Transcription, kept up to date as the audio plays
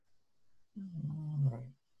All right.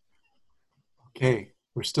 Okay,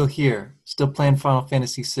 we're still here, still playing Final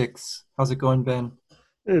Fantasy VI. How's it going, Ben?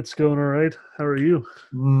 It's going all right. How are you?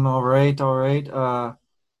 All right, all right.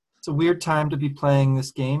 It's a weird time to be playing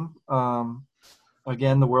this game.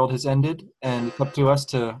 Again, the world has ended, and it's up to us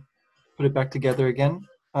to put it back together again.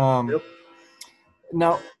 Um, Yep.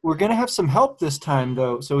 Now we're gonna have some help this time,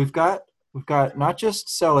 though. So we've got not just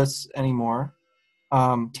Celis anymore.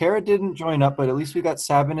 Tara didn't join up, but at least we got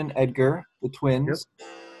Sabin and Edgar, the Yep. twins.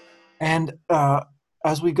 And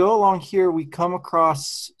as we go along here, we come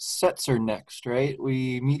across Setzer next, right?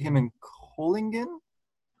 We meet him in Kohlingen.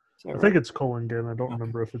 Is that I think right? it's Kohlingen. I don't Okay.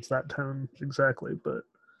 remember if it's that town exactly, but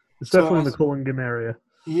it's So definitely in the as Kohlingen area.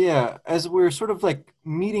 yeah, as we're sort of like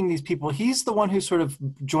meeting these people, he's the one who sort of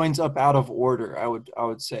joins up out of order. I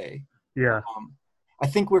would say. Yeah. Um, I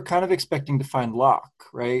think we're kind of expecting to find Locke,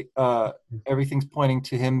 right? Everything's pointing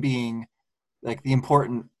to him being like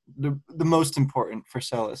the most important for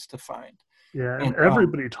Celis to find. Yeah, and And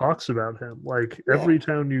everybody talks about him. Like yeah, every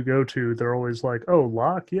town you go to, they're always like, "Oh,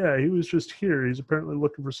 Locke, yeah, he was just here. He's apparently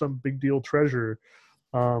looking for some big deal treasure."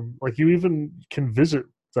 Like you even can visit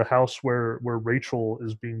the house where Rachel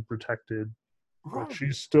is being protected. Like right.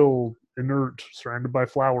 she's still inert, surrounded by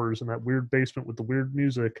flowers in that weird basement with the weird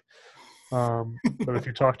music. But if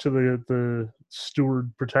you talk to the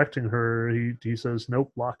steward protecting her, he says,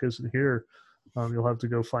 "Nope, Locke isn't here. You'll have to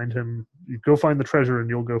go find him. You go find the treasure, and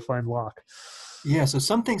you'll go find Locke." Yeah, so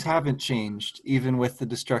some things haven't changed, even with the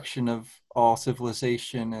destruction of all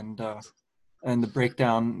civilization and the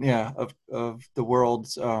breakdown, yeah, of the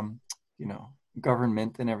world's you know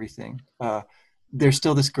government and everything. There's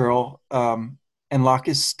still this girl, and Locke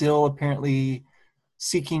is still apparently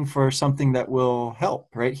seeking for something that will help.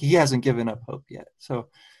 Right? He hasn't given up hope yet. So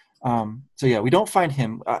yeah, we don't find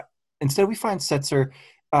him. Instead, we find Setzer,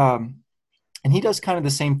 um, and he does kind of the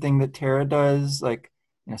same thing that Tara does, like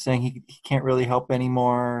saying he can't really help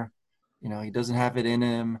anymore. He doesn't have it in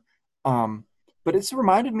him. Um, but it's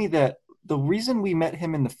reminded me that the reason we met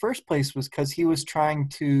him in the first place was because he was trying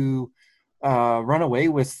to run away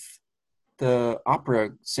with the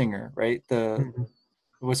opera singer, right? The Mhm.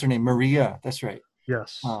 What's her name? Maria. That's right.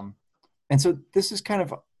 Yes. Um, and so this is kind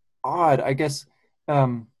of odd, I guess,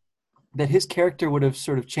 um, that his character would have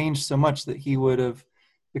sort of changed so much that he would have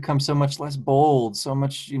become so much less bold, so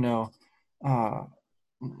much, uh,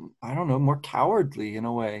 I don't know, more cowardly in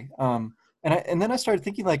a way. And then I started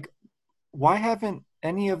thinking like, why haven't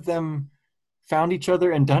any of them found each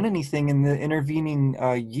other and done anything in the intervening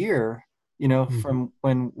year? Mhm. From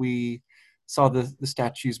when we saw the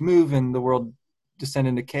statues move and the world descend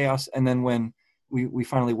into chaos, and then when we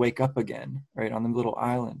finally wake up again, right on the little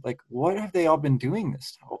island. Like, what have they all been doing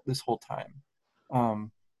this whole time?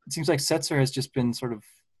 It seems like Setzer has just been sort of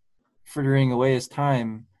frittering away his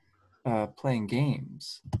time playing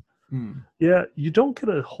games. Hmm. Yeah, you don't get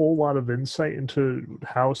a whole lot of insight into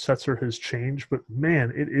how Setzer has changed, but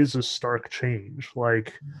man, it is a stark change.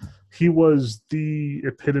 Like he was the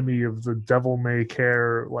epitome of the devil may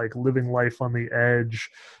care, like living life on the edge.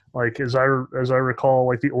 Like as I recall,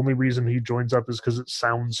 like the only reason he joins up is because it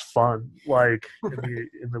sounds fun. Like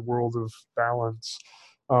in the world of balance,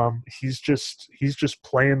 he's just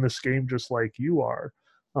playing this game just like you are.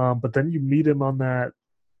 But then you meet him on that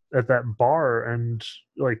at that bar, and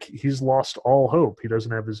like he's lost all hope. He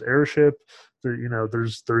doesn't have his airship.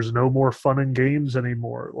 There's no more fun and games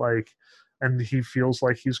anymore. Like, and he feels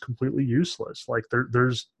like he's completely useless. Like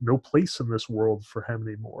there's no place in this world for him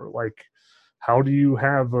anymore. Like, how do you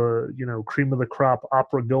have a cream of the crop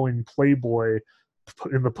opera going playboy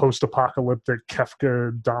in the post-apocalyptic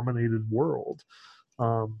Kefka dominated world?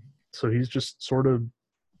 um so he's just sort of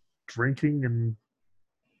drinking and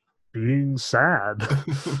being sad.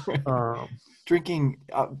 um Drinking,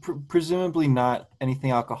 presumably not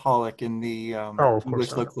anything alcoholic in the oh, of course English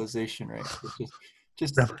not. localization, right? But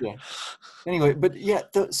just Never. yeah. Anyway, but yeah,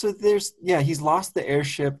 so there's yeah, he's lost the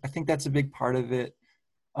airship. I think that's a big part of it.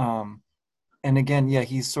 Um, and again, yeah,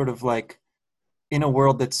 he's sort of like in a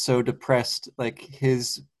world that's so depressed, like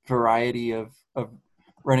his variety of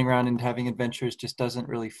running around and having adventures just doesn't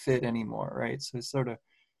really fit anymore, right? So it's sort of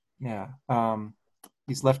yeah,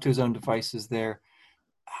 he's left to his own devices there.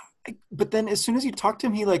 But then as soon as you talk to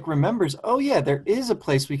him, he like remembers, oh yeah, there is a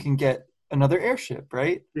place we can get another airship,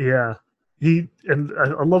 right? Yeah.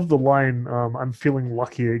 I love the line, I'm feeling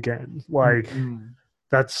lucky again. Like Mm-hmm.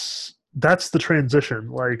 that's the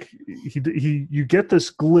transition. Like he you get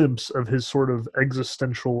this glimpse of his sort of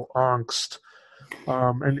existential angst.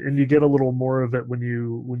 And you get a little more of it when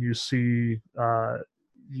you see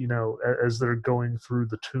as they're going through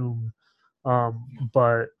the tomb.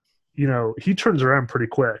 But he turns around pretty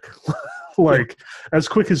quick. Yeah. like as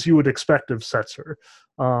quick as you would expect of Setzer.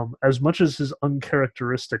 As much as his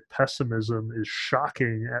uncharacteristic pessimism is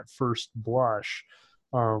shocking at first blush,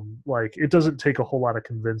 like it doesn't take a whole lot of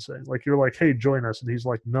convincing. Like you're like, "Hey, join us," and he's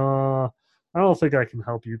like, "Nah, I don't think I can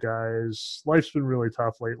help you guys. Life's been really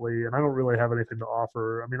tough lately, and I don't really have anything to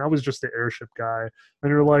offer. I mean, I was just the airship guy." And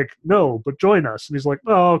you're like, "No, but join us." And he's like,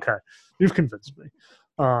 "Oh, okay, you've convinced me."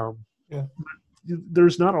 Um, Yeah.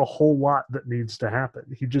 there's not a whole lot that needs to happen.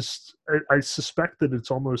 He just, I suspect that it's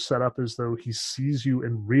almost set up as though he sees you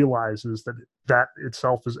and realizes that that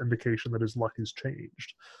itself is indication that his luck has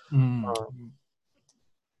changed. Mm. Um,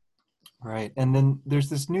 Right. And then there's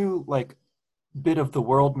this new like bit of the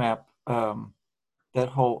world map that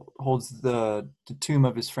holds the tomb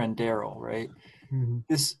of his friend Daryl, right? mhm.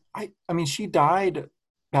 This I mean she died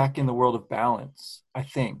back in the world of balance, I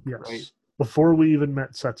think, right? Yes. Before we even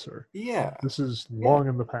met Setzer. Yeah. This is Yeah. long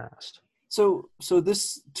in the past. So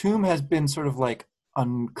this tomb has been sort of like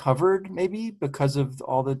uncovered maybe because of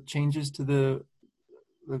all the changes to the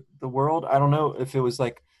world. I don't know if it was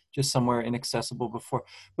like just somewhere inaccessible before,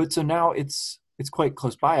 but so now it's quite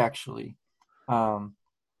close by actually. Um,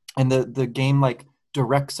 and the game like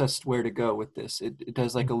directs us where to go with this. It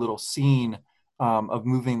does like a little scene of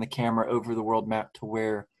moving the camera over the world map to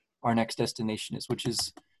where our next destination is, which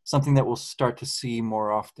is something that we'll start to see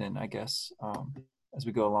more often, I guess, as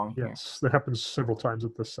we go along here. Yes, that happens several times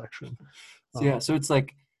at this section. So yeah, so it's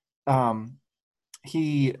like um,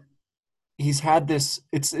 he he's had this.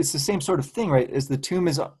 It's the same sort of thing, right? As the tomb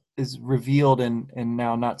is revealed and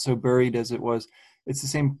now not so buried as it was. It's the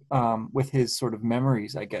same with his sort of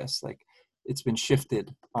memories, I guess. Like it's been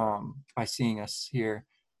shifted by seeing us here,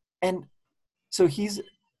 and so he's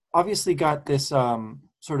obviously got this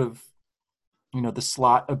sort of the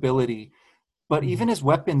slot ability, but Mhm. even his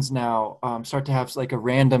weapons now start to have like a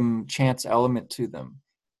random chance element to them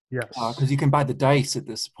Yes. because you can buy the dice at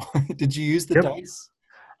this point. Did you use the Yep. dice?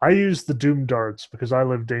 I use the Doom darts because I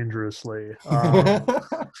live dangerously.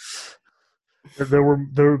 There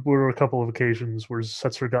were a couple of occasions where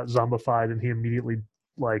Setzer got zombified and he immediately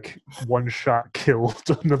like one shot killed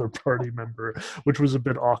another party member, which was a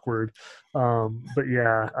bit awkward. But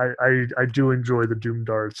yeah, I do enjoy the Doom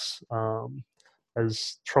darts,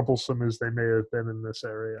 as troublesome as they may have been in this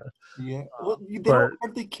area. Yeah. Well, they don't But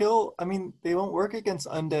hardly kill. I mean, they won't work against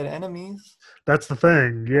undead enemies. that's the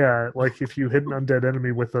thing, yeah. Like if you hit an undead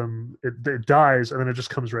enemy with them, it dies and then it just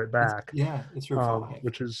comes right back, It's revived.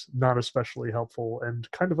 which is not especially helpful and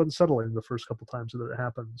kind of unsettling the first couple times that it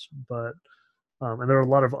happens. But and there are a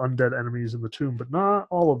lot of undead enemies in the tomb, but not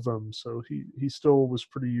all of them. So he still was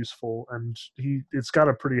pretty useful, and it's got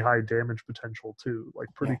a pretty high damage potential too, like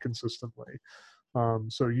pretty Yeah. consistently.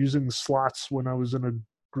 So using the slots when I was in a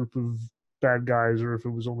group of bad guys, or if it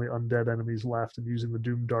was only undead enemies left, and using the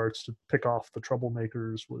doom darts to pick off the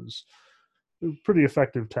troublemakers was a pretty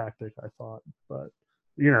effective tactic, I thought. But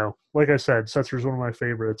like I said, Setzer's one of my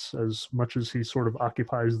favorites, as much as he sort of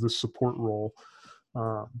occupies the support role.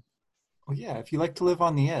 Um, Well, yeah. If you like to live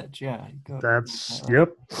on the edge, yeah, you go that that's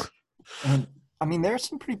route. yep, And I mean, there are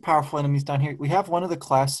some pretty powerful enemies down here. We have one of the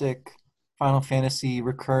classic Final Fantasy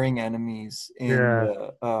recurring enemies in yeah,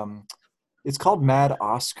 the. It's called Mad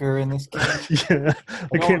Oscar in this game. yeah. I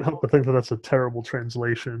I can't don't. help but think that that's a terrible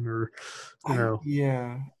translation, or you know,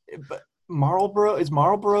 Yeah, but Marlboro is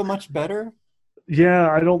Marlboro much better? yeah,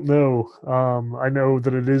 I don't know. I know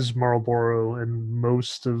that it is Marlboro in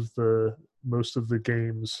most of the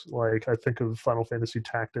games. Like I think of Final Fantasy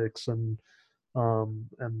Tactics and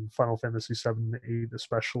Final Fantasy 7 and 8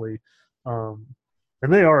 especially. Um,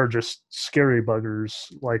 and they are just scary buggers.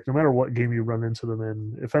 Like no matter what game you run into them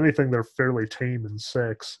in, if anything, they're fairly tame in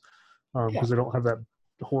 6 Yeah, because they don't have that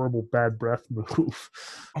horrible bad breath move.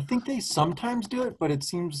 I think they sometimes do it, but it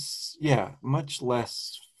seems much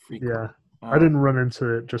less frequent. Yeah. I Um, didn't run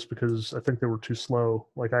into it just because I think they were too slow.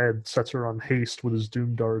 Like I had Setzer on haste with his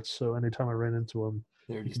Doom darts, so anytime I ran into him,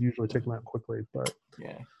 they're he could just usually take them out quickly. But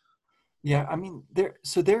yeah. Yeah, I mean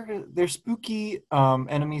they're spooky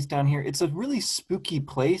enemies down here. It's a really spooky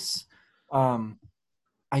place. Um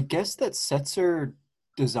I guess that Setzer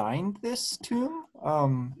designed this tomb.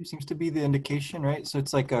 Seems to be the indication, right? So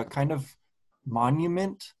it's like a kind of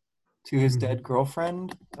monument to his mhm. dead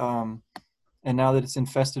girlfriend. And now that it's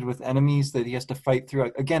infested with enemies that he has to fight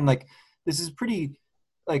through again, like this is pretty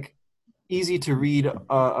like easy to read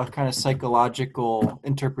a kind of psychological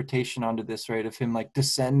interpretation onto this, right? Of him like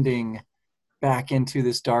descending back into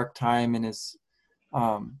this dark time in his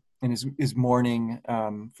mourning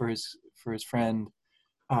for his friend.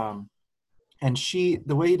 Um, and she,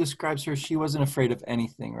 the way he describes her, she wasn't afraid of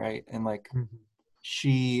anything, right? And like Mhm.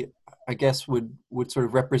 she, I guess, would sort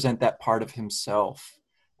of represent that part of himself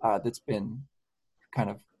that's been kind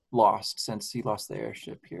of lost since he lost the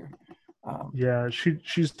airship here. Um, Yeah,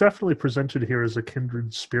 she's definitely presented here as a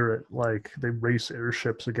kindred spirit. Like they race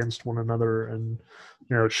airships against one another, and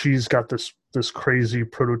she's got this crazy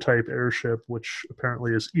prototype airship, which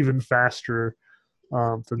apparently is even faster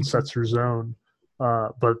than Setzer's own,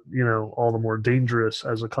 but all the more dangerous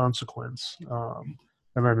as a consequence.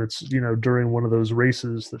 And then it's during one of those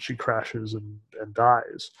races that she crashes and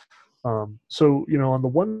dies. So on the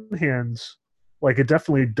one hand, like it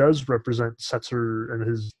definitely does represent Setzer and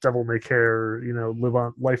his devil may care, live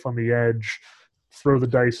on life on the edge, throw the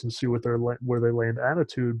dice and see where they land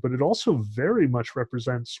attitude. But it also very much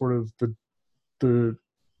represents sort of the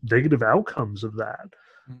negative outcomes of that.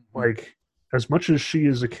 mhm. Like as much as she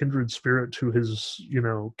is a kindred spirit to his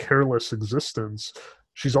careless existence,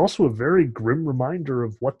 she's also a very grim reminder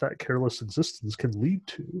of what that careless existence can lead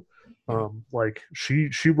to. Yeah. Like she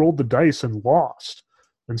rolled the dice and lost,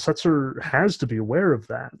 and Setzer has to be aware of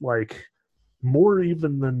that. Like more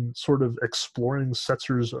even than sort of exploring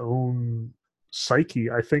Setzer's own psyche,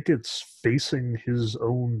 I think it's facing his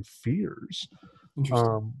own fears. Interesting.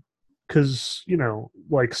 Um, because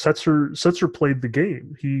like Setzer played the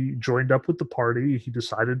game. He joined up with the party. He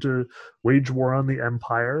decided to wage war on the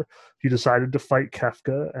Empire. He decided to fight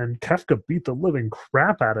Kefka, and Kefka beat the living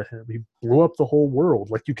crap out of him. He blew up the whole world.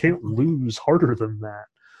 Like you can't lose harder than that.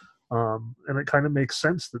 And it kind of makes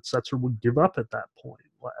sense that Setzer would give up at that point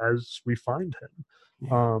as we find him.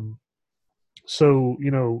 Yeah. So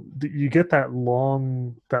you get that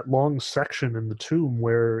long section in the tomb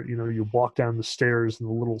where you walk down the stairs and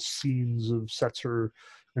the little scenes of Setzer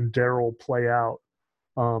and Daryl play out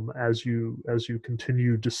as you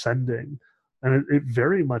continue descending, and it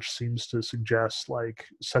very much seems to suggest like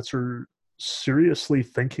Setzer seriously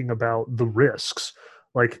thinking about the risks.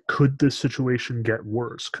 Like, could this situation get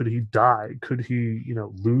worse? Could he die? Could he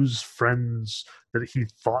lose friends that he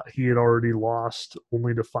thought he had already lost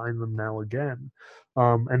only to find them now again?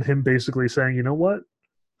 And him basically saying, you know what,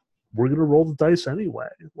 we're gonna roll the dice anyway.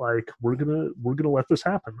 Like we're gonna let this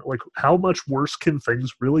happen. Like how much worse can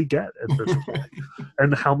things really get at this point,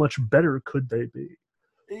 and how much better could they be?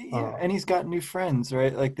 Yeah, Um, and he's got new friends,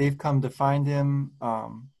 right? Like they've come to find him,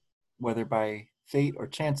 whether by fate or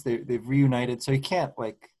chance, they've reunited. So he can't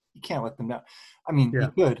let them down. I mean, he yeah.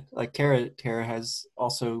 could. Like Tara has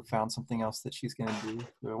also found something else that she's gonna do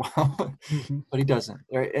for a while, Hmm. but he doesn't.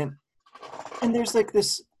 Right? And there's like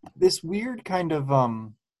this weird kind of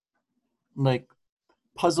like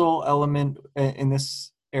puzzle element in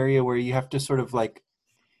this area where you have to sort of like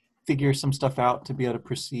figure some stuff out to be able to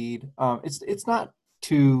proceed. It's not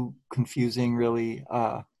too confusing really,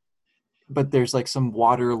 but there's like some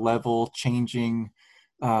water level changing,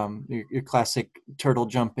 your classic turtle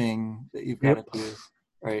jumping that you've got Yep. to do,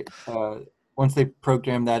 right? Once they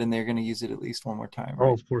program that and they're going to use it at least one more time, Oh,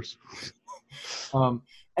 right? of course. Um,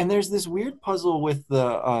 and there's this weird puzzle with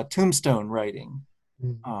the tombstone writing,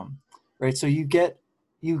 Mhm. um, right? So you get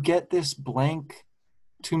this blank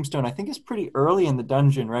tombstone. I think it's pretty early in the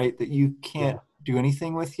dungeon, right? That you Yeah. can't do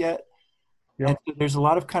anything with yet. Yep. And so there's a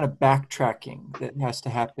lot of kind of backtracking that has to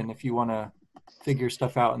happen if you want to figure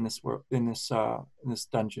stuff out in this world, in this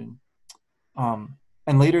dungeon.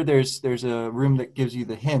 And later there's a room that gives you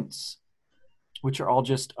the hints, which are all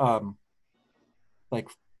just like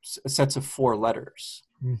sets of 4 letters,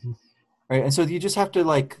 Hmm. right? And so you just have to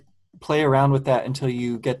like play around with that until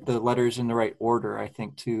you get the letters in the right order, I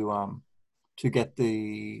think, to get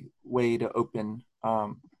the way to open.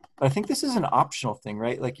 But I think this is an optional thing,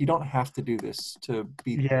 right? Like you don't have to do this to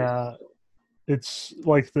beat this. Yeah. It's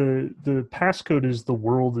like the passcode is the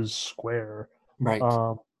world is square. Right.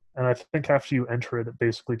 Um, and I think after you enter it, it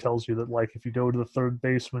basically tells you that like if you go to the third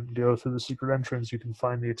basement and go through the secret entrance, you can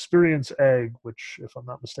find the experience egg, which, if I'm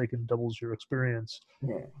not mistaken, doubles your experience.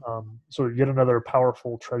 Yeah. So yet another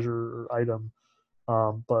powerful treasure or item,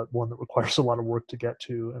 but one that requires a lot of work to get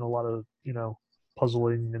to and a lot of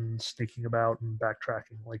puzzling and sneaking about and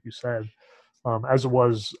backtracking, like you said. As it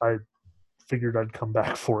was, I figured I'd come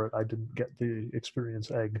back for it. I didn't get the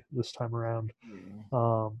experience egg this time around, Yeah.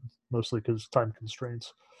 um, mostly because time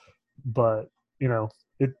constraints. But you know,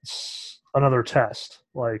 it's another test,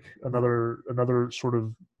 like another sort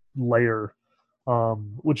of layer.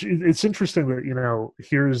 Which it's interesting that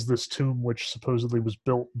here's this tomb which supposedly was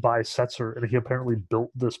built by Setzer, and he apparently built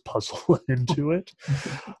this puzzle into it.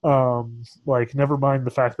 Like, never mind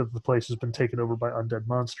the fact that the place has been taken over by undead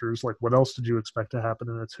monsters. Like, what else did you expect to happen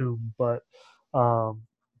in a tomb? Um,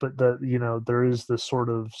 but that there is this sort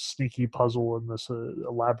of sneaky puzzle and this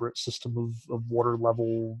elaborate system of water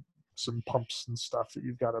level pumps and pumps and stuff that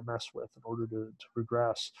you've got to mess with in order to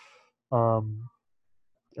progress. Um,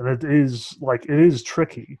 and it is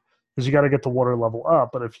tricky because you got to get the water level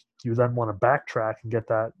up. But if you then want to backtrack and get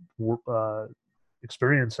that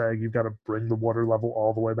experience egg, you've got to bring the water level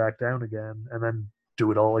all the way back down again, and then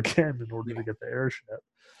do it all again in order to Yeah. get the airship.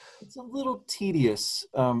 It's a little tedious,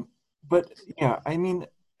 but yeah, I mean,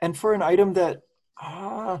 and for an item that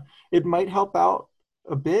it might help out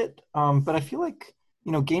a bit, but I feel like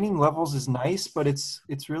gaining levels is nice, but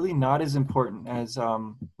it's really not as important as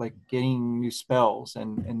like getting new spells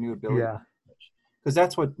and new abilities, Yeah, because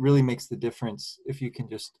that's what really makes the difference. If you can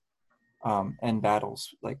just end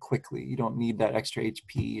battles like quickly, you don't need that extra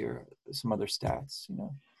HP or some other stats.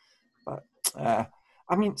 But uh,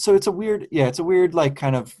 I mean, so it's a weird like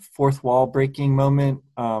kind of fourth wall breaking moment.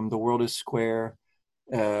 The world is square,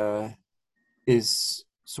 uh, is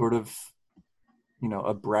sort of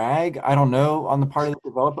a brag. I don't know on the part of the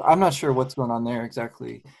developer. I'm not sure what's going on there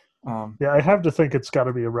exactly. yeah. I have to think it's got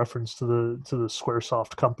to be a reference to the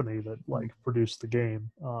SquareSoft company that like produced the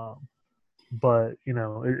game. But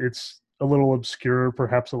it's a little obscure,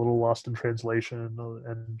 perhaps a little lost in translation,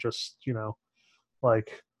 and just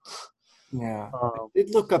like yeah, I um,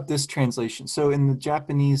 did look up this translation. So in the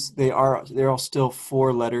Japanese, they're all still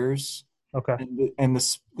four letters, okay. and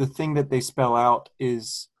the thing that they spell out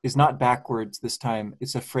is not backwards this time.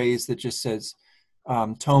 It's a phrase that just says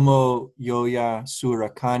 "Tomo yoya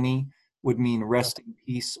surakani" would mean "rest in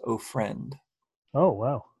peace, O friend." Oh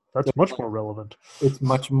wow, So that's it's much like more relevant. it's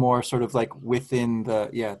much more sort of like within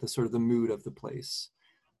the sort of the mood of the place,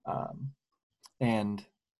 um, and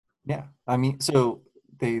yeah, I mean, so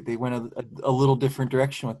they went a little different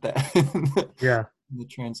direction with that Yeah. in the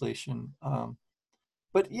translation.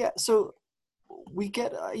 But yeah, so we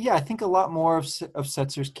get yeah, I think a lot more of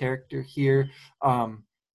Setzer's character here.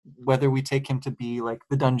 Whether we take him to be like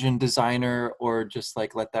the dungeon designer or just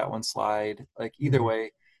like let that one slide, like either Mhm.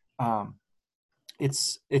 way, um,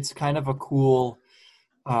 it's kind of a cool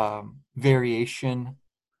variation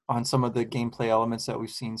on some of the gameplay elements that we've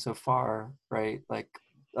seen so far, right? Like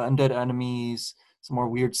undead enemies, some more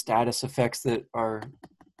weird status effects that are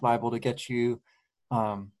liable to get you.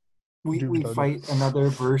 Um, Doom we totem. fight another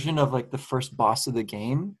version of like the first boss of the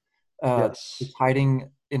game. It's Yes. hiding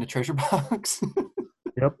in a treasure box.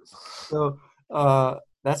 Yep. So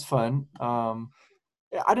that's fun.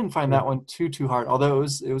 Yeah, I didn't find Yeah. that one too hard, although it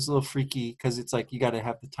was a little freaky because it's like you got to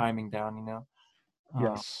have the timing down. Uh,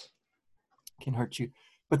 Yes. can hurt you.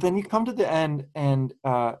 But then you come to the end, and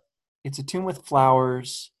it's a tomb with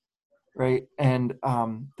flowers, right? And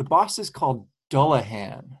the boss is called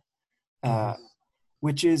Dullahan, Hmm. uh,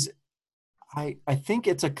 which is I think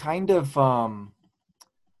it's a kind of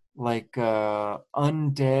like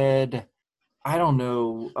undead. I don't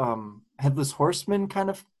know, headless horseman kind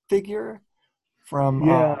of figure from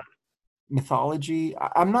Yeah. mythology.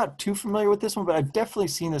 I'm not too familiar with this one, but I've definitely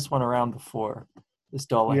seen this one around before. This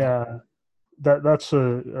Dullahan. Yeah. That's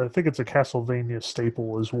I think it's a Castlevania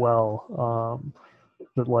staple as well.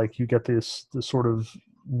 That like you get this sort of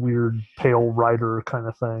weird pale rider kind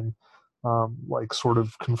of thing, like sort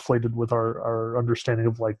of conflated with our understanding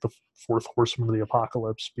of like the fourth horseman of the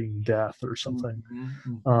apocalypse being death or something.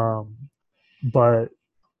 Mhm, mhm. Um, but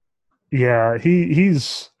yeah, he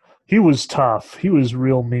was tough. He was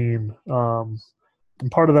real mean.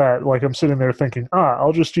 And part of that, like I'm sitting there thinking,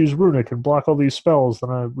 I'll just use runic and block all these spells. Then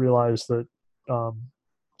I realized that um,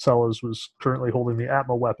 Sellers was currently holding the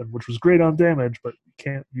Atma weapon, which was great on damage, but you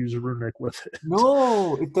can't use runic with it.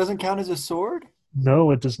 No, it doesn't count as a sword?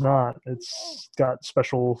 No, it does not. It's got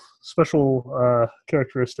special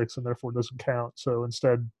characteristics and therefore doesn't count. So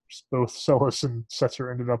instead, both Celis and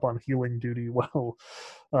Setzer ended up on healing duty while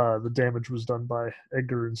the damage was done by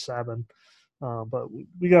Edgar and Sabin. But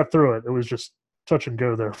we got through it. It was just touch and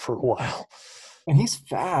go there for a while. And he's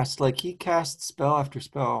fast. Like he casts spell after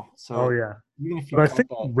spell. Oh So yeah. even if But you've I got think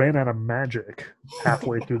he that, ran out of magic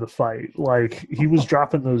halfway through the fight. Like he was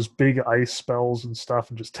dropping those big ice spells and stuff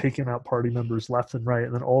and just taking out party members left and right,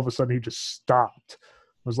 and then all of a sudden he just stopped. I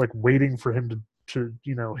was like waiting for him to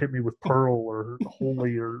hit me with pearl or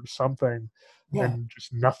holy or something, yeah. and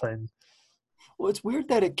just nothing. Well, it's weird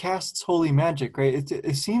that it casts holy magic, right?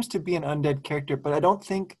 It seems to be an undead character, but I don't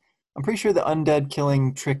think I'm pretty sure the undead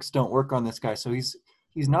killing tricks don't work on this guy. So he's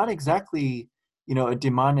not exactly a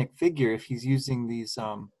demonic figure if he's using these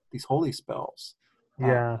holy spells. Uh,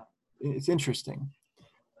 Yeah, it's interesting.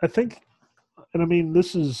 I think, and I mean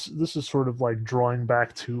this is sort of like drawing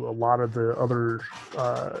back to a lot of the other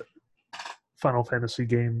uh, Final Fantasy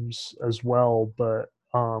games as well. But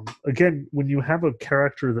again, when you have a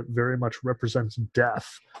character that very much represents death,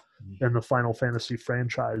 in the Final Fantasy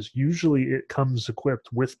franchise, usually it comes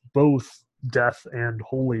equipped with both death and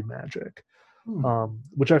holy magic, Hmm.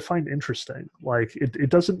 which I find interesting. Like it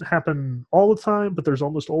doesn't happen all the time, but there's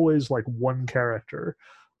almost always like one character.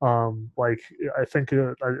 Like I think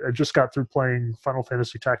I just got through playing Final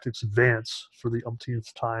Fantasy Tactics Advance for the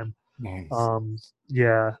umpteenth time. Nice.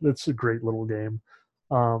 Yeah, it's a great little game.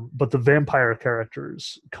 But the vampire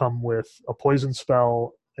characters come with a poison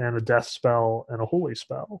spell and a death spell and a holy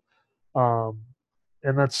spell, um,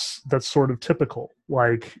 and that's sort of typical.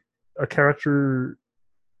 Like a character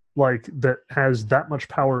like that has that much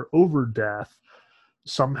power over death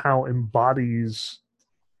somehow embodies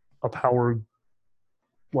a power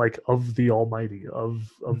like of the almighty, of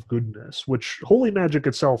goodness, which holy magic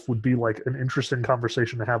itself would be like an interesting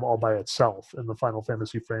conversation to have all by itself in the Final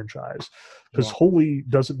Fantasy franchise, because Yeah. holy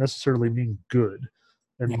doesn't necessarily mean good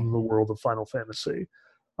Yeah. in the world of Final Fantasy.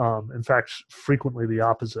 In fact, frequently the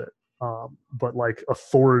opposite. But like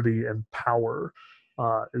authority and power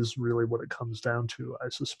is really what it comes down to, I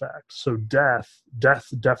suspect. So death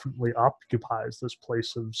definitely occupies this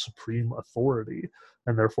place of supreme authority,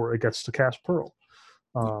 and therefore it gets to cast Pearl,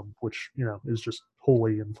 Yeah. which is just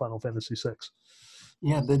holy in Final Fantasy VI.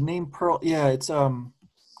 Yeah. The name Pearl. Yeah. It's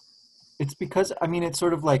because I mean it's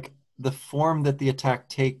sort of like the form that the attack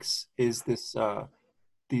takes is this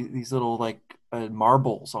these little like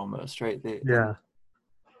marbles almost, right? Yeah,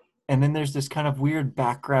 And then there's this kind of weird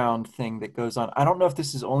background thing that goes on. I don't know if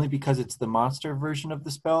this is only because it's the monster version of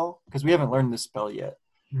the spell, because we haven't learned this spell yet.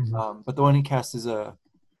 mm-hmm. But the one he casts is a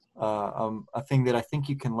thing that I think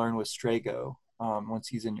you can learn with Strago once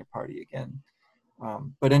he's in your party again.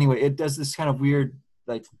 But anyway, it does this kind of weird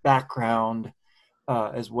like background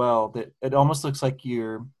as well that it almost looks like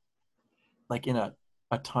you're like in a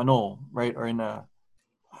tunnel, right? Or in a,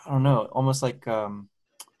 I don't know, almost like that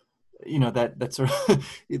sort of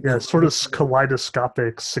Yeah, the, sort of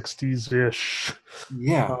kaleidoscopic 60s ish.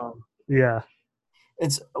 yeah. Yeah,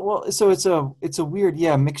 It's well, so it's a weird,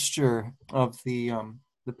 yeah, mixture of the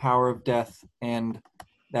power of death and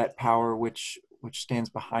that power which stands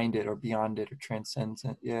behind it or beyond it or transcends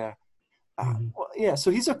it. Yeah. mm-hmm. Well, yeah, so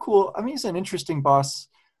he's a cool, I mean, he's an interesting boss.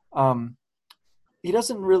 Um, he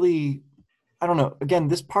doesn't really, I don't know. Again,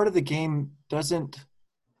 this part of the game doesn't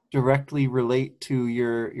directly relate to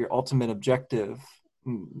your ultimate objective.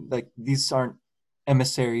 Like these aren't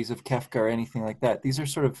emissaries of Kefka or anything like that. These are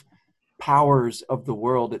sort of powers of the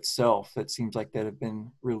world itself that seems like that have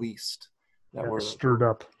been released that Yeah, were stirred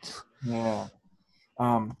up. yeah.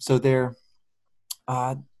 So there,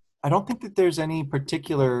 I don't think that there's any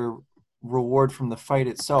particular reward from the fight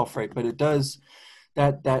itself, right? But it does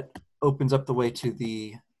that opens up the way to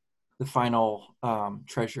the final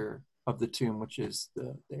treasure of the tomb, which is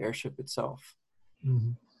the airship itself.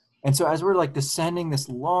 Mm-hmm. And so as we're like descending this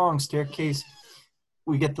long staircase,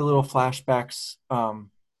 we get the little flashbacks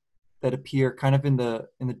that appear kind of in the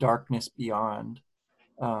darkness beyond,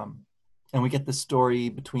 and we get the story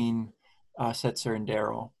between Setzer and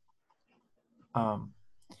Daryl, um,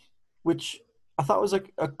 which I thought was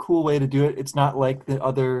a cool way to do it. It's not like the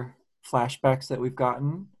other flashbacks that we've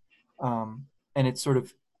gotten, and it sort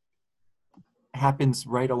of happens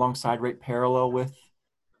right alongside, right parallel with,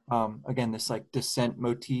 again, this like descent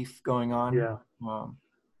motif going on. Yeah, Um,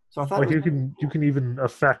 so I thought it like was you can even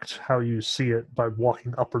affect how you see it by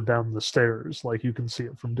walking up or down the stairs. Like you can see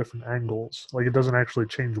it from different angles. Like it doesn't actually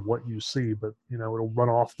change what you see, but it'll run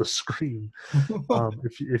off the screen cool.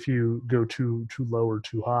 if you go too low or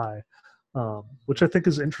too high, which I think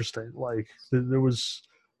is interesting. Like there was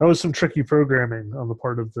that was some tricky programming on the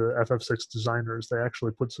part of the FF6 designers. They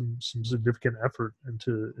actually put some significant effort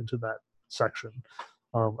into that section.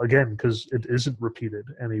 Again, because it isn't repeated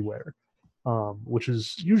anywhere, which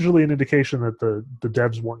is usually an indication that the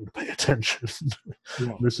devs want you to pay attention.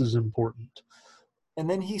 Yeah. This is important. And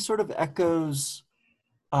then he sort of echoes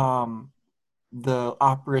um, the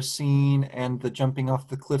opera scene and the jumping off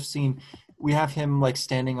the cliff scene. We have him like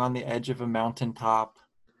standing on the edge of a mountaintop,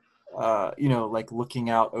 like looking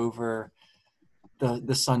out over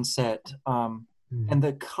the sunset. Mm, And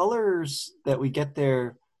the colors that we get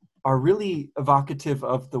there are really evocative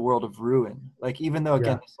of the world of Ruin. Like even though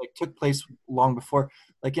again yeah, this like took place long before,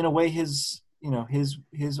 like in a way his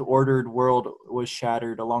ordered world was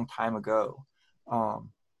shattered a long time ago.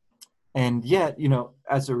 Um, and yet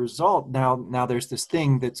as a result now there's this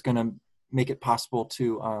thing that's going to make it possible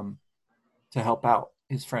to help out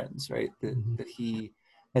his friends, right? mhm. That he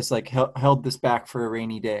has like held this back for a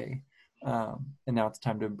rainy day, and now it's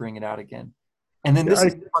time to bring it out again. And then Yeah, this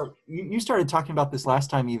is the part, you started talking about this last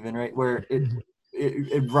time even, right, where mhm.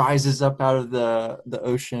 it rises up out of the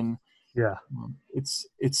ocean, Yeah. It's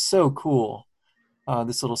so cool,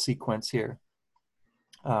 this little sequence here.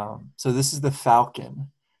 So this is the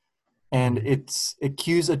Falcon, and Mhm. it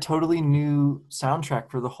cues a totally new soundtrack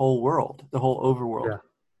for the whole world, the whole overworld.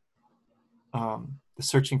 Yeah. The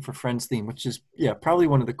Searching for Friends theme, which is probably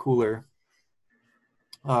one of the cooler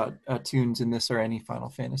tunes in this or any Final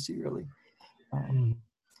Fantasy, really. Um, Mhm.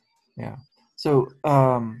 yeah. So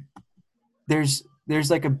there's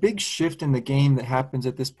like a big shift in the game that happens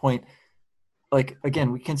at this point. Like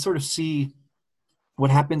again, we can sort of see what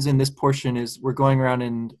happens in this portion is we're going around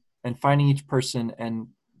and finding each person and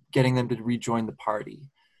getting them to rejoin the party,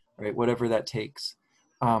 right? Whatever that takes.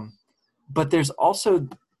 But there's also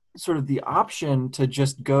sort of the option to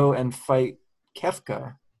just go and fight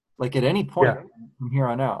Kefka, like at any point Yeah. from here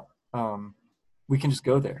on out. We can just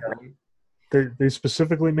go there, right? They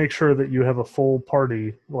specifically make sure that you have a full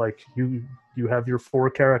party. Like you have your four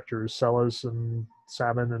characters, Celes and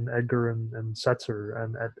Sabin and Edgar and Setzer,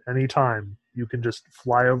 and at any time you can just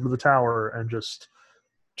fly over the tower and just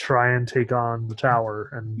try and take on the tower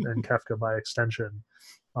and Kefka by extension.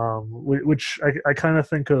 Which I kind of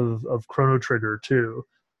think of Chrono Trigger too,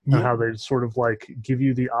 and Yeah. how they sort of like give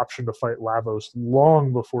you the option to fight Lavos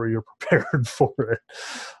long before you're prepared for it.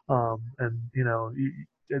 And you know,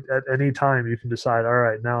 at any time you can decide, all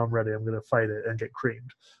right, now I'm ready. I'm going to fight it and get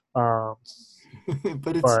creamed. Um,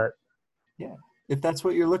 But it's but yeah, if that's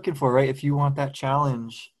what you're looking for, right? If you want that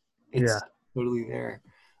challenge, yeah, it's totally there.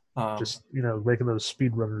 Um, just making those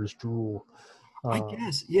speedrunners drool. I Um,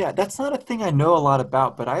 guess, yeah, that's not a thing I know a lot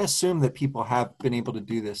about, but I assume that people have been able to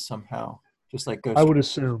do this somehow, just like I Ghost. would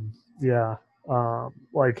assume, yeah.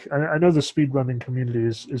 Like I know the speedrunning community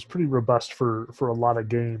is pretty robust for a lot of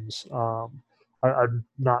games. I'm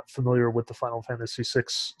not familiar with the Final Fantasy VI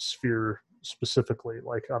sphere specifically.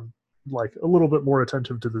 Like I'm like a little bit more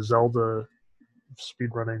attentive to the Zelda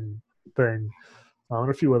speedrunning thing, and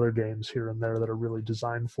a few other games here and there that are really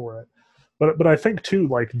designed for it. But I think too,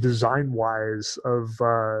 like design wise, of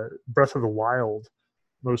Breath of the Wild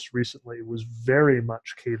most recently was very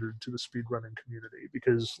much catered to the speedrunning community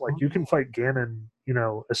because like you can fight Ganon,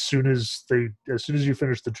 as soon as you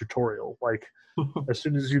finish the tutorial. Like as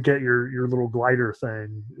soon as you get your little glider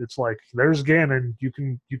thing, it's like there's Ganon. You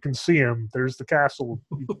can see him. There's the castle.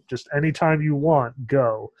 Just anytime you want,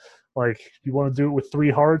 go. Like you want to do it with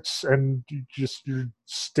three hearts and you just your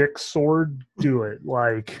stick sword, do it.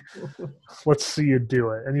 Like let's see you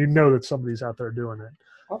do it, and you know that somebody's out there doing it.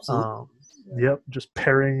 Absolutely. Um, yep, just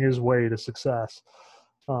parrying his way to success.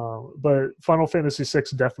 But Final Fantasy VI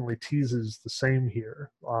definitely teases the same here.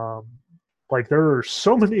 Like there are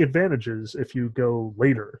so many advantages if you go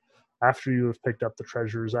later, after you have picked up the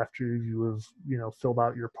treasures, after you have filled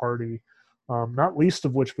out your party. Not least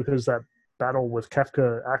of which because that battle with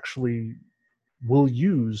Kefka actually will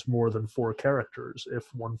use more than four characters. If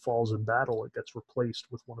one falls in battle, it gets replaced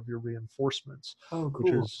with one of your reinforcements, Oh,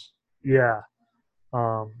 which cool. is yeah,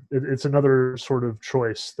 it's another sort of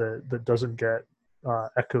choice that doesn't get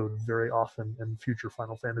echoed very often in future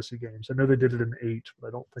Final Fantasy games. I know they did it in 8, but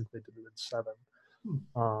I don't think they did it in 7.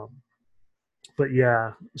 Hmm. Um, but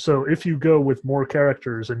yeah, so if you go with more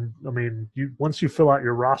characters, and I mean, you once you fill out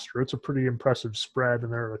your roster, it's a pretty impressive spread,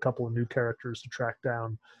 and there are a couple of new characters to track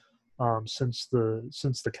down since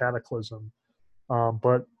the Cataclysm.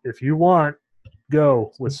 But if you want,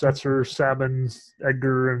 go with Setzer, Sabin,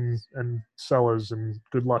 Edgar, and Sellers, and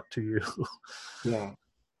good luck to you. Yeah.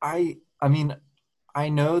 I mean, I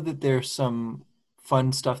know that there's some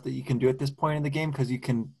fun stuff that you can do at this point in the game because you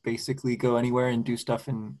can basically go anywhere and do stuff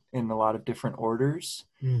in a lot of different orders.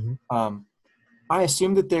 Mm-hmm. Um, I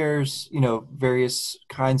assume that there's, various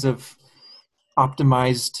kinds of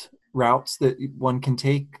optimized routes that one can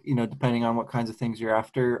take, depending on what kinds of things you're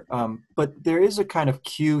after. But there is a kind of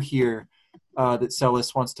cue here that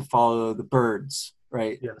Celis wants to follow the birds,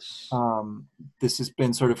 right? Yes. Um, this has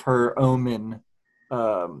been sort of her omen,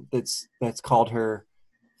 that's called her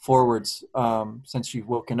forwards, since she's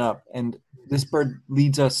woken up. And this bird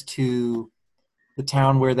leads us to the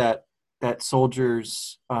town where that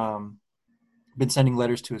soldier's been sending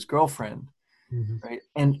letters to his girlfriend, Mm-hmm. right?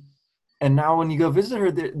 And now when you go visit her,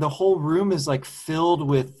 the whole room is like filled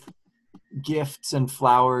with gifts and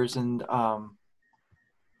flowers, and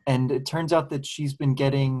it turns out that she's been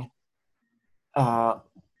getting uh,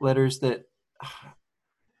 letters that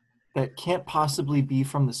can't possibly be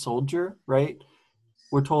from the soldier, right?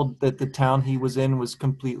 We're told that the town he was in was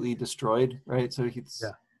completely destroyed, right?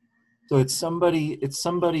 Yeah. So it's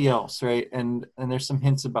somebody else, right? And there's some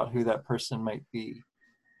hints about who that person might be.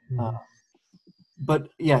 Uh, Mm-hmm. but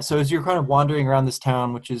yeah, so as you're kind of wandering around this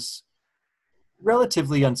town, which is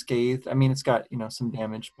relatively unscathed, I mean, it's got some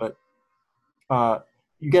damage, but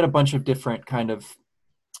you get a bunch of different kind of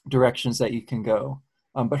directions that you can go.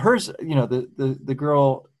 But hers, the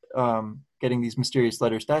girl getting these mysterious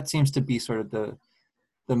letters, that seems to be sort of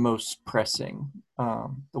the most pressing,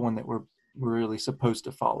 the one that we're really supposed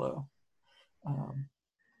to follow. Um,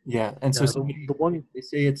 yeah, and so Yeah, the one. they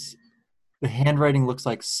say it's the handwriting looks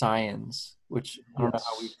like Cyan's, which I don't know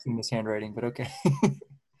how we've Yes. seen this handwriting, but okay.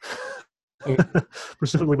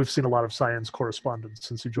 Presumably, we've seen a lot of science correspondence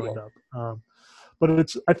since he Yeah. joined up.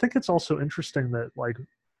 But I think it's also interesting that like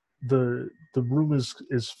the room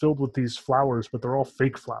is filled with these flowers, but they're all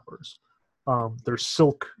fake flowers. They're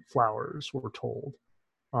silk flowers, we're told,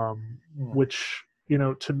 Yeah. which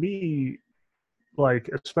to me, like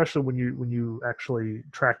especially when you actually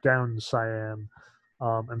track down Cyan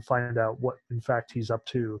and find out what in fact he's up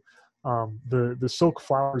to. The silk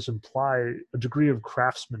flowers imply a degree of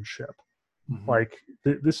craftsmanship. Hmm. Like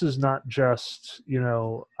this is not just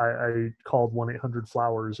I called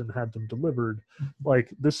 1-800-Flowers and had them delivered. Like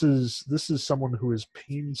this is someone who is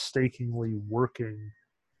painstakingly working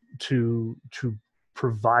to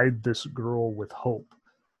provide this girl with hope,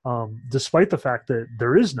 despite the fact that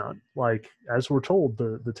there is none. Like as we're told,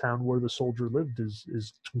 the town where the soldier lived is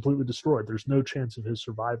completely destroyed. There's no chance of his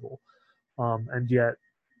survival, and yet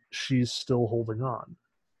she's still holding on.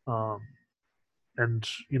 Um, and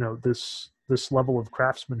this level of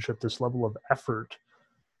craftsmanship, this level of effort,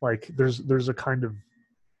 like there's a kind of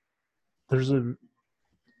there's an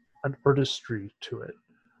artistry to it.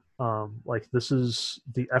 Like this is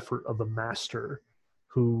the effort of a master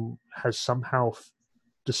who has somehow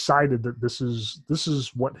decided that this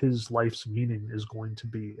is what his life's meaning is going to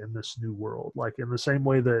be in this new world. Like in the same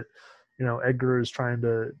way that Edgar is trying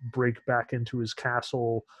to break back into his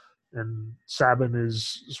castle, and Sabin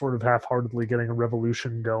is sort of half-heartedly getting a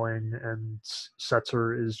revolution going, and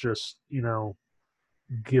Setzer is just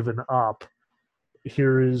given up.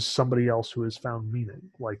 Here is somebody else who has found meaning,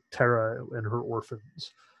 like Terra and her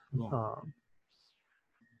orphans. Yeah. um,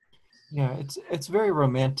 Yeah, it's very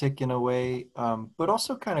romantic in a way, but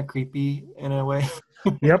also kind of creepy in a way.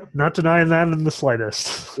 yep, not denying that in the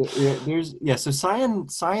slightest. So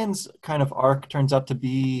Cyan's kind of arc turns out to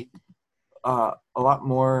be a lot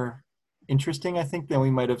more interesting, I think, than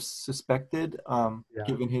we might have suspected, Yeah.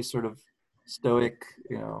 given his sort of stoic,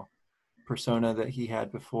 persona that he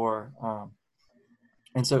had before.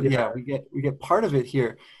 And so, Yeah. yeah, we get part of it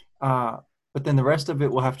here, uh, but then the rest of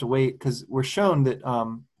it will have to wait because we're shown that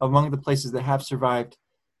among the places that have survived,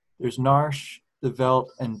 there's Narsh, the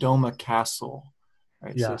Veld, and Doma Castle.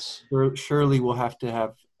 Right, so Yes. surely we'll have to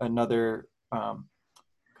have another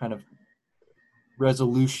kind of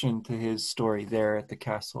resolution to his story there at the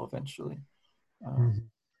castle eventually. Um,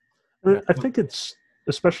 Mhm. yeah. I think it's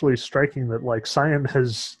especially striking that like Cyan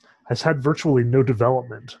has had virtually no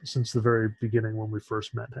development since the very beginning when we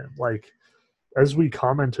first met him. Like as we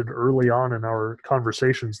commented early on in our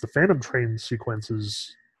conversations, the Phantom Train sequence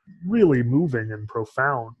is really moving and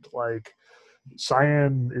profound. Like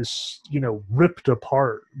Cyan is, ripped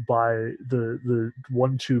apart by the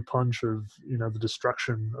 1-2 punch of, the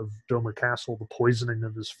destruction of Doma Castle, the poisoning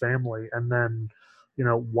of his family, and then,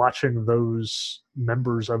 watching those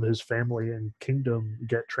members of his family and kingdom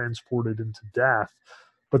get transported into death.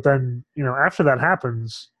 But then, after that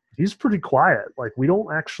happens, he's pretty quiet. Like we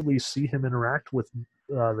don't actually see him interact with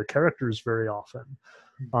the characters very often.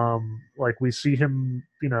 Like we see him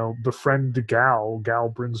befriend Gal. Gal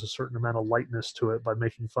brings a certain amount of lightness to it by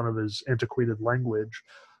making fun of his antiquated language.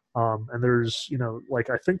 And there's like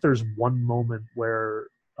I think there's one moment where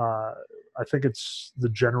I think it's the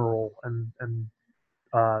general and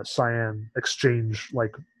Cyan exchange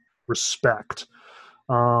like respect.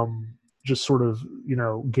 Just sort of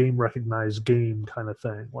game recognized game kind of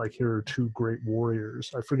thing. Like here are two great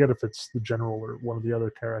warriors. I forget if it's the general or one of the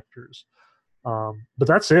other characters. But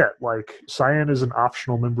that's it. Like Cyan is an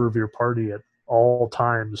optional member of your party at all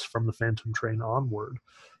times from the Phantom Train onward,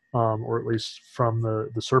 or at least from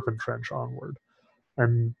the Serpent Trench onward.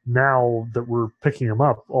 And now that we're picking him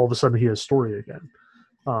up, all of a sudden he has story again.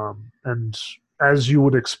 And as you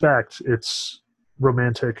would expect, it's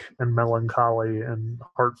romantic and melancholy and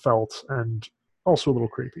heartfelt and also a little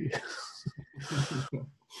creepy.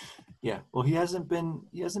 Yeah. Well, he hasn't been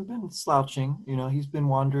slouching. He's been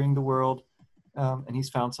wandering the world, and he's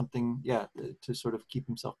found something, yeah, to sort of keep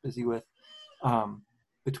himself busy with, um,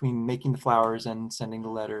 between making the flowers and sending the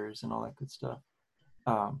letters and all that good stuff.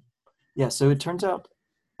 Um, yeah. So it turns out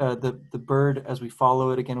the bird, as we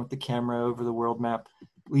follow it again with the camera over the world map,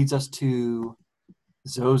 leads us to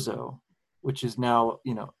Zozo, which is now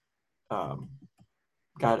um,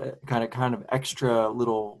 got a kind of extra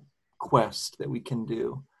little quest that we can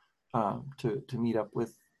do. to meet up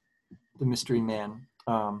with the mystery man.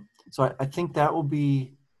 So I think that'll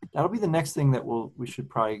be the next thing that we should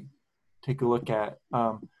probably take a look at.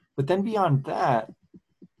 But then beyond that,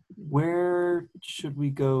 where should we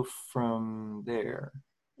go from there?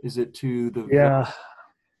 Is it to the Yeah,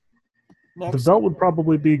 the next? Velt would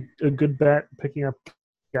probably be a good bet. Picking up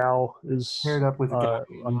Gal is Paired up with Guy.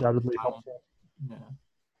 undoubtedly helpful. Yeah.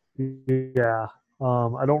 Yeah.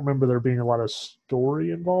 I don't remember there being a lot of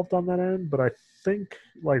story involved on that end, but I think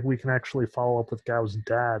like we can actually follow up with Gao's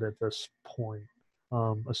dad at this point,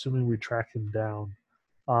 assuming we track him down.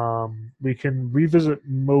 We can revisit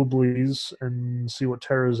Mobley's and see what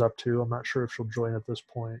Tara's up to. I'm not sure if she'll join at this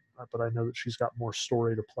point, but I know that she's got more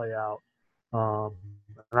story to play out. Um,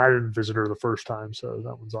 and I didn't visit her the first time, so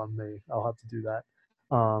that one's on me. I'll have to do that.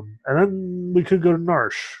 And then we could go to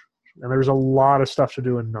Narsh, and there's a lot of stuff to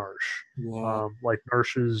do in Narsh. Yeah. Like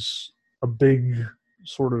Narsh is a big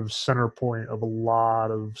sort of center point of a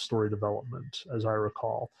lot of story development, as I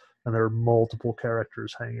recall, and there are multiple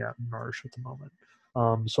characters hanging out in Narsh at the moment.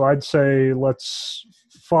 So I'd say let's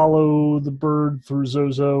follow the bird through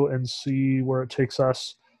Zozo and see where it takes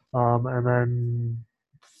us, and then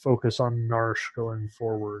focus on Narsh going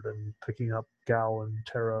forward and picking up Gal and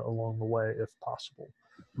Terra along the way if possible.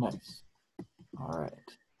 Nice. All right.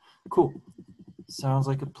 Cool. Sounds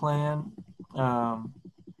like a plan.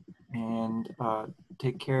 And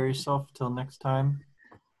take care of yourself till next time.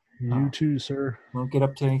 You too, sir. Don't get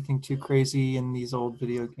up to anything too crazy in these old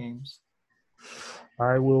video games.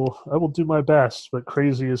 I will do my best, but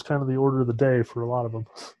crazy is kind of the order of the day for a lot of them.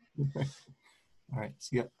 All right.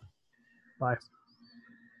 See ya. Bye.